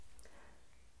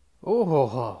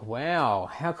Oh, wow.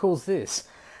 How cool is this?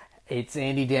 It's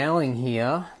Andy Dowling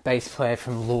here, bass player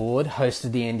from Lord, host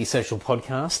of the Andy Social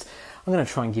Podcast. I'm going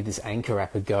to try and give this Anchor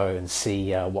app a go and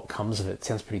see what comes of it. It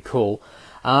sounds pretty cool.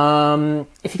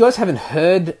 If you guys haven't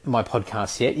heard my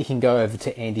podcast yet, you can go over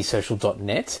to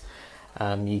andysocial.net.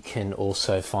 You can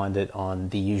also find it on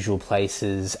the usual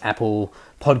places, Apple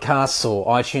Podcasts or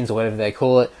iTunes or whatever they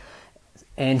call it.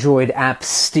 Android apps,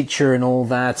 Stitcher and all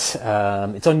that.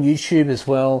 It's on YouTube as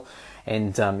well.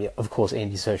 And, of course,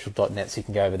 andysocial.net, so you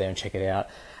can go over there and check it out.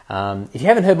 If you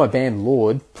haven't heard my band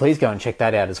Lord, please go and check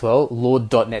that out as well,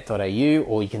 lord.net.au,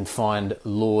 or you can find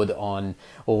Lord on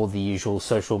all the usual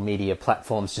social media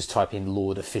platforms. Just type in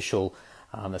Lord Official.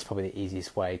 That's probably the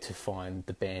easiest way to find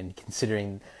the band,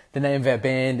 considering the name of our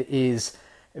band is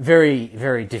very,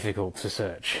 very difficult to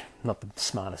search. Not the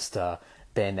smartest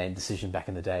band name decision back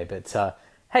in the day, but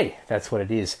hey, that's what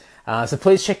it is. So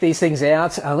please check these things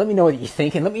out. Let me know what you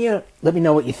think, and let me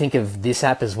know what you think of this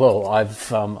app as well.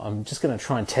 I'm just going to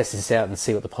try and test this out and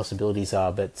see what the possibilities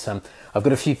are. But I've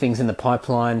got a few things in the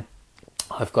pipeline.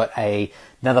 I've got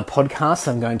another podcast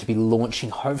I'm going to be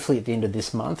launching hopefully at the end of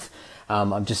this month.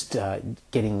 I'm just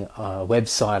getting a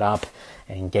website up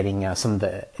and getting some of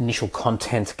the initial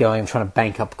content going. I'm trying to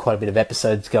bank up quite a bit of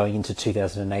episodes going into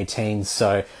 2018.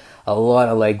 So a lot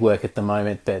of legwork at the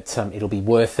moment, but it'll be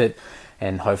worth it.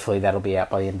 And hopefully that'll be out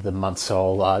by the end of the month.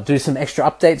 So I'll do some extra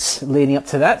updates leading up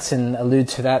to that and allude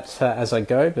to that as I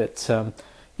go. But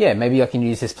yeah, maybe I can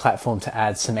use this platform to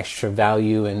add some extra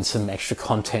value and some extra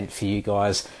content for you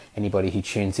guys, anybody who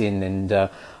tunes in. And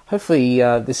hopefully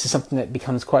this is something that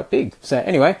becomes quite big. So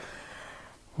anyway,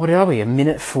 what are we? A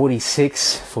minute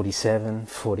 46, 47,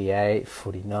 48,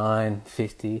 49,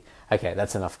 50. Okay,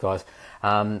 that's enough, guys.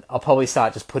 I'll probably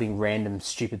start just putting random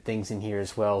stupid things in here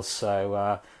as well.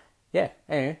 So yeah,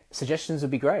 anyway, suggestions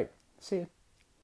would be great. See you.